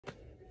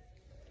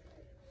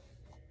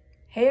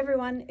Hey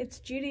everyone, it's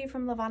Judy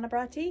from Levana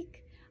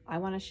Bratique. I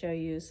want to show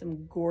you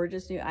some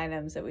gorgeous new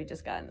items that we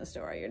just got in the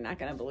store. You're not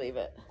going to believe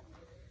it.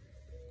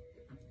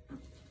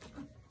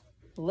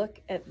 Look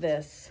at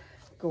this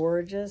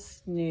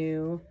gorgeous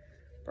new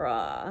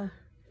bra.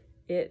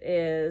 It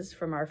is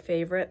from our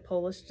favorite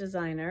Polish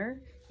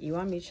designer,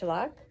 Ewa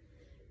Michalak.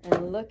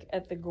 And look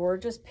at the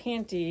gorgeous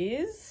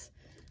panties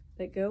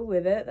that go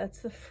with it. That's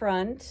the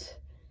front.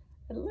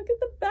 And look at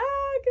the back.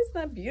 Isn't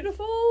that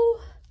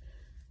beautiful?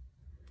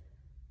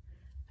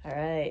 All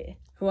right,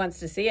 who wants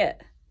to see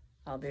it?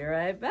 I'll be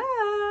right back.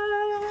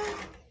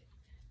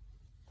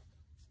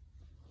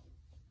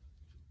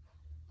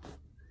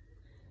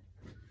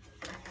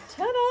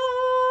 Ta-da!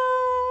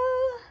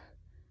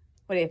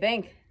 What do you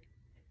think?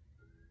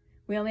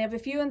 We only have a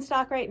few in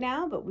stock right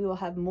now, but we will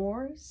have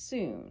more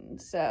soon.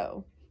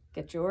 So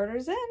get your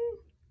orders in.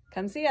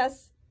 Come see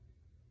us.